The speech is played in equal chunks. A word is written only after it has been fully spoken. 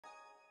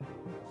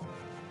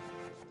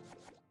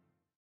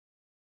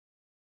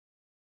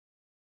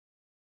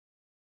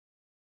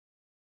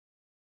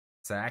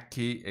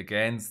𝗬𝗲𝗁𝗁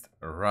against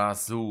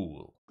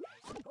Razoule.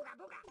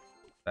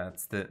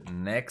 That's the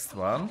next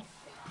one.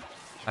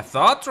 I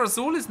thought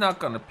Razoule is not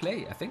gonna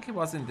play. I think he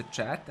was in the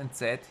chat and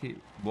said he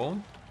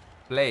won't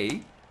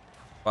play.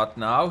 But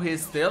now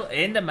he's still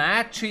in the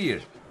match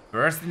here.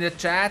 First in the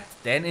chat,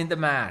 then in the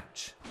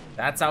match.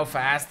 That's how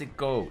fast it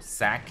goes.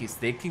 𝗬𝗲𝗁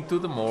sticking to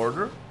the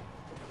mortar.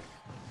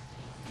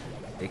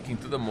 Sticking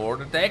to the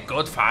mortar there.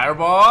 Good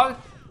fireball.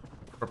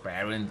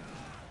 𝗺𝗺𝗱𝗁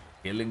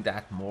killing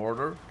that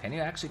mortar. Can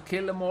you actually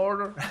kill a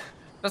mortar?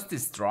 Just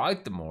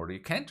destroyed the mortar. You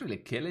can't really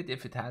kill it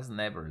if it has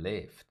never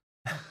lived.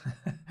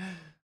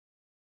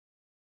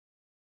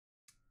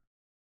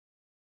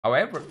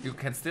 However, you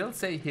can still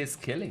say he's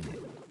killing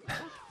it.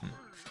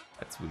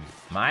 That's weird.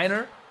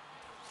 Miner.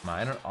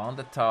 Miner on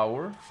the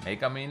tower.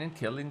 𝗪𝗁𝗁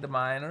killing the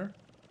miner.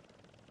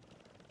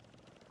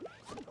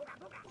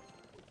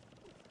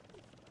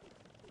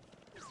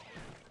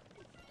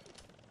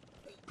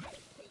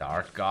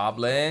 Dark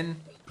Goblin.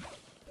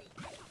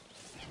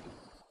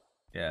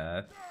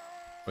 Yeah.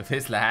 With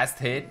his last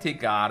hit, he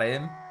got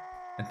him.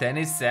 And then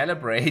he's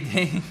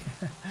celebrating.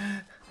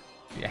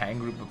 The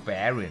angry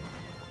barbarian.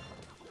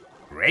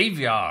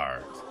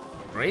 Graveyard.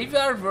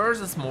 Graveyard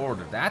versus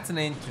Mortar. That's an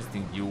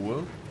interesting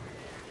duel.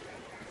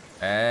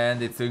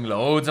 And it's doing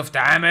loads of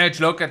damage.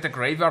 Look at the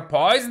Graveyard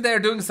Poison. They're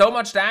doing so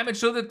much damage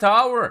to the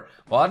tower.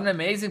 What an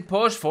amazing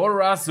push for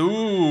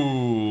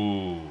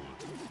Razoule.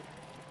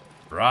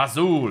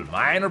 Razoule,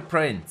 Miner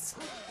Prince.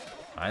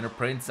 Miner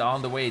Prince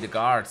on the way. The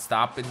guard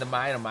stopping the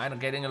miner. Miner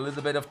getting a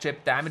little bit of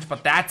chip damage,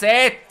 but that's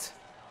it.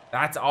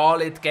 That's all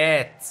it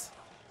gets.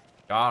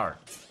 Guard.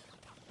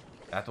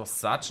 That was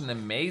such an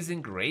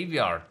amazing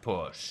graveyard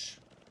push.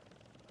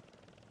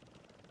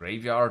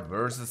 Graveyard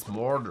versus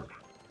Mortar.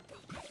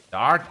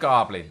 Dark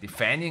Goblin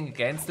defending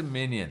against the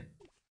minion.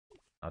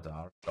 A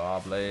Dark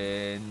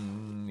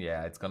Goblin.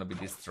 Yeah, it's gonna be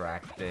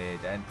distracted.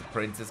 And the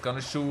Prince is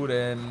gonna shoot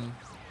him.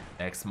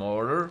 Next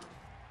Mortar.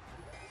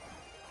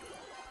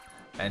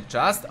 And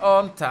just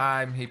on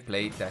time, he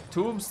played that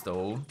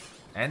tombstone.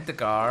 And the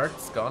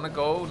guard's gonna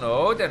go.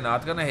 No, they're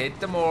not gonna hit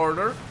the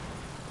mortar.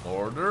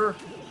 Mortar.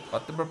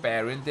 What the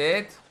barbarian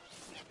did.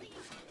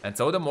 And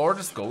so the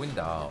mortar's going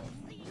down.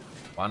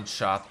 One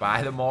shot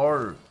by the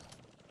mortar.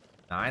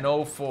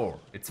 9:04.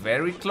 It's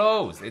very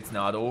close. It's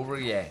not over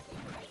yet.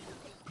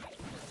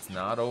 It's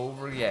not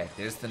over yet.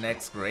 There's the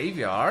next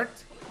graveyard.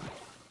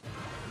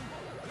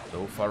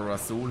 So far,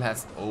 Razoule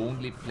has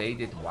only played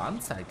it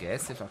once, I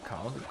guess, if I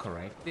counted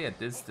correctly. And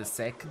this is the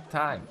second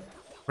time.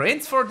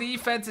 Prince for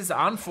defense is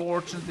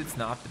unfortunate. It's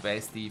not the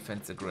best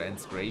defense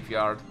against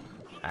Graveyard.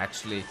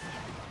 Actually,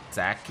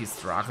 𝗬𝗁𝗁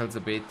struggles a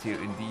bit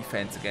here in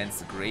defense against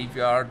the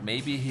Graveyard.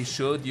 Maybe he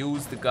should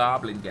use the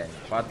Goblin game.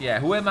 But yeah,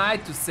 who am I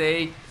to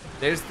say?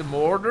 There's the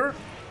Mortar.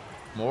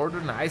 Mortar,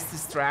 nice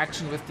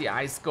distraction with the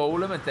Ice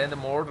Golem. And then the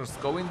Mortar's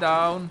going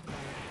down.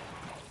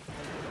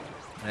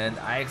 And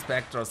I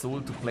expect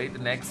Razoule to play the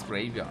next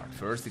Graveyard.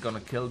 First, he's gonna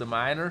kill the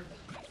miner.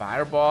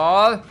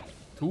 Fireball.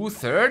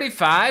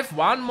 235.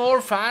 One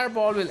more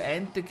fireball will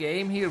end the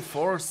game here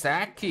for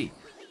𝗬𝗁𝗁.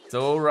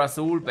 So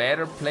Razoule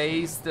better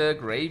place the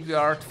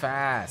Graveyard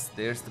fast.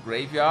 There's the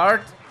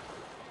Graveyard.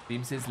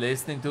 Seems he's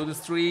listening to the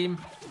stream.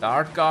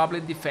 Dark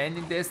Goblin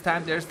defending this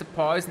time. There's the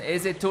poison.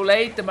 Is it too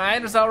late? The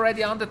miner's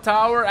already on the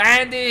tower.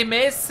 And he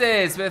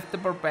misses with the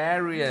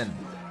barbarian.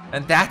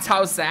 And that's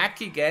how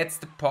𝗬𝗁𝗁 gets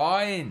the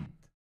point.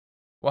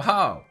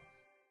 Wow.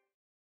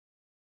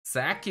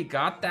 𝗬𝗁𝗁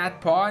got that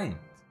point.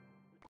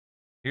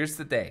 Here's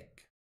the deck.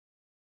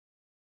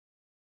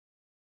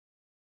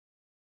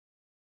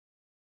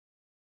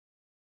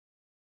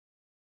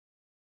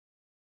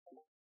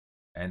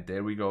 And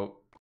there we go.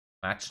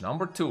 Match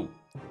number 2.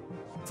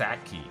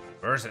 𝗬𝗁𝗁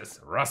versus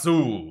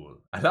Razoule.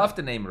 I love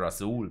the name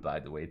Razoule, by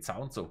the way. It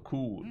sounds so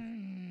cool.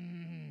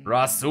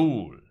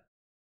 Razoule.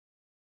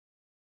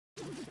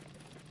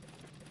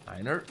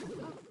 Miner.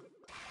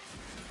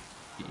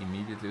 He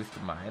immediately with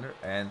the miner.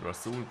 And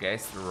Razoule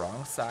guessed the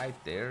wrong side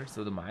there.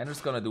 So the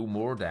miner's gonna do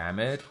more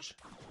damage.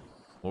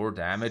 More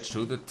damage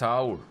to the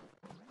tower.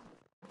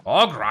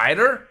 Hog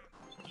Rider.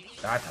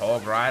 That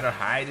Hog Rider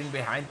hiding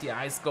behind the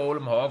Ice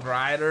Golem. Hog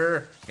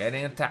Rider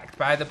getting attacked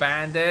by the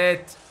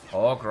bandit.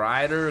 Hog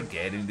Rider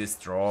getting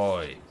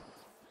destroyed.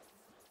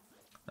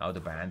 Now the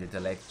bandit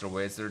Electro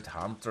Wizard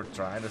Hunter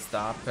trying to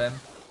stop him.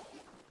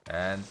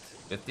 And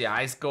with the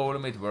Ice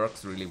Golem it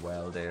works really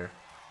well there.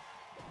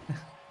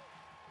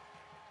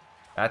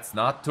 That's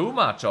not too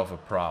much of a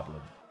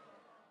problem.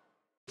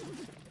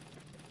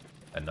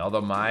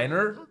 Another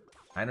miner.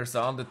 Miner's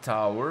on the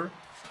tower.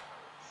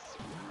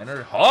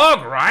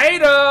 Hog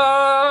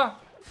Rider!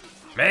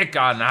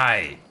 Mega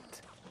Knight.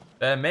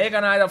 The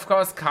Mega Knight, of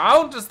course,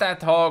 counters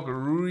that Hog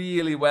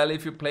really well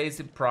if you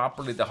place it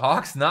properly. The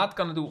Hog's not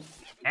gonna do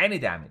any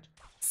damage.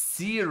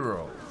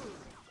 0.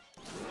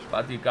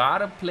 But you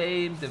gotta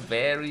play him the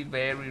very,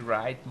 very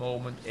right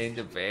moment in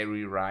the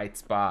very right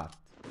spot.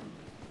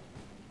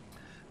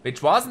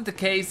 Which wasn't the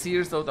case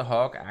here, so the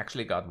Hog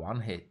actually got one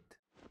hit.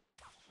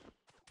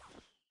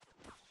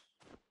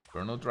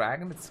 Inferno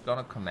Dragon, it's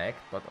gonna connect,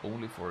 but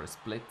only for a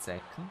split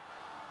second.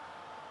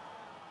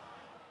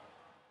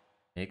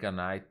 Mega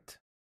Knight,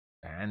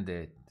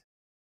 Bandit,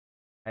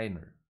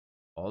 Miner.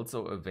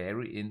 Also a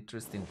very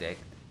interesting deck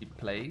he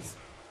plays.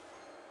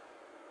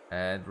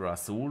 And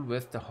Razoule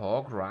with the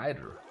Hog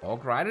Rider.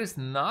 Hog Rider is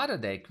not a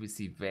deck we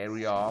see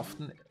very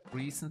often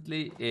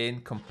recently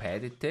in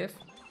competitive.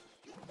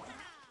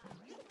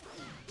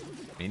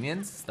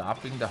 Minions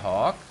stopping the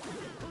Hog.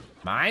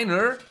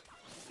 Miner.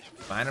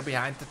 Miner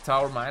behind the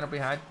tower, Miner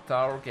behind the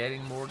tower,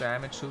 getting more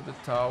damage to the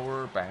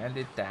tower.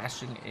 Bandit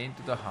dashing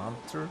into the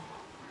Hunter.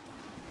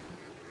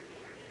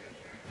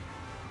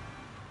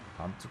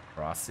 Hunter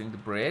crossing the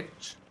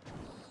bridge.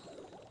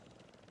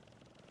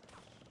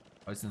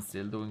 Poison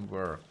still doing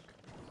work.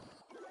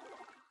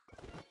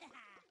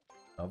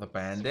 Another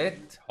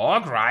Bandit.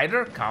 Hog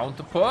Rider,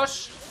 counter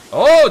push.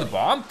 Oh, the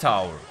bomb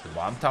tower. The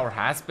bomb tower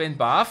has been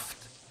buffed.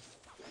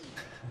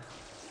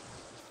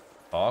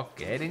 Hog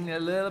getting a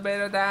little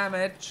bit of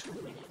damage.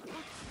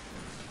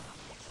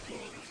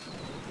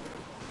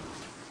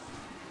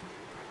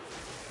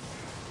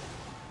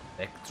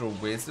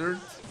 𝗪𝗆𝘆𝗹𝗆.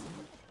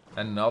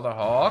 Another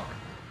Hog.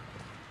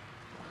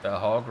 The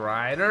Hog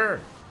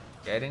Rider.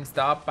 Getting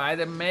stopped by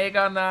the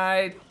Mega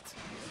Knight.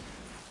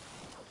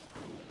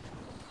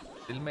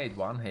 Still made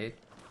one hit.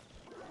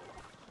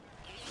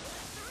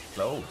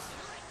 Close.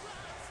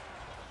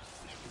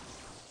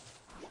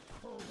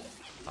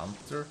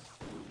 Hunter.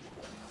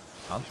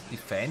 Hunter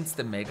defends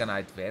the Mega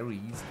Knight very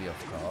easily, of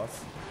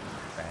course.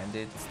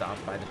 Bandit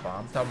stopped by the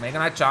bomb tower. Mega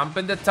Knight jump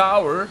in the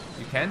tower.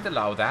 You can't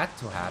allow that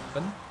to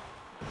happen.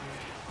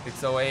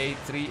 608,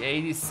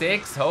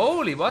 386.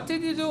 Holy, what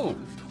did you do?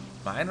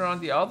 Miner on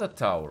the other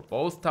tower.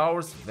 Both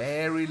towers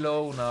very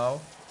low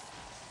now.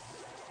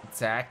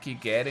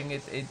 𝗬𝗍𝗁 getting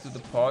it into the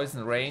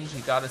poison range.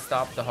 He gotta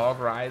stop the Hog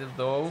Rider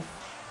though.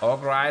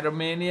 Hog Rider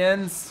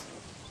minions.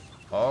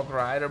 Hog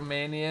Rider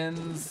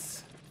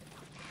minions.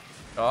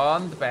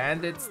 Gone. The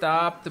Bandit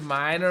stopped. The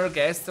Miner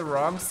guessed the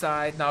wrong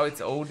side. Now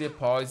it's only a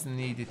poison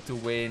needed to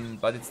win.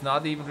 But it's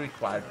not even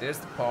required. There's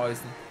the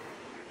poison.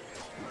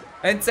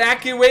 And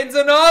𝗬𝗁𝗁 wins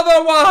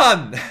another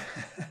one!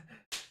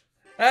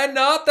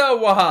 Another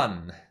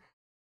one!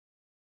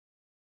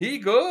 He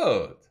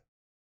good.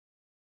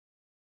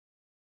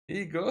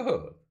 He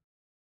good.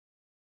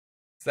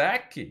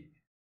 𝗬𝗁𝗁.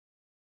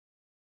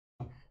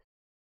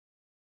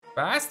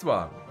 Fast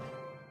one.